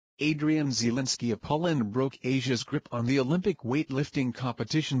Adrian Zielinski of Poland broke Asia's grip on the Olympic weightlifting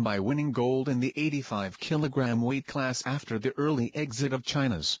competition by winning gold in the 85 kg weight class after the early exit of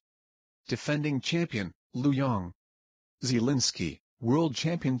China's defending champion, Lu Yang. Zielinski, world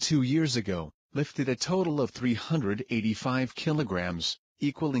champion 2 years ago, lifted a total of 385 kilograms,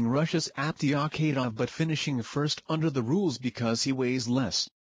 equaling Russia's Abdiakatov but finishing first under the rules because he weighs less.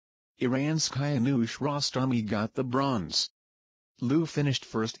 Iran's Kianush Rostami got the bronze. Lu finished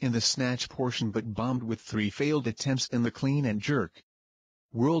first in the snatch portion but bombed with 3 failed attempts in the clean and jerk.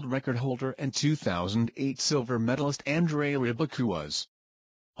 World record holder and 2008 silver medalist Andrei Rybak was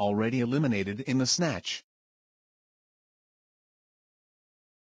already eliminated in the snatch.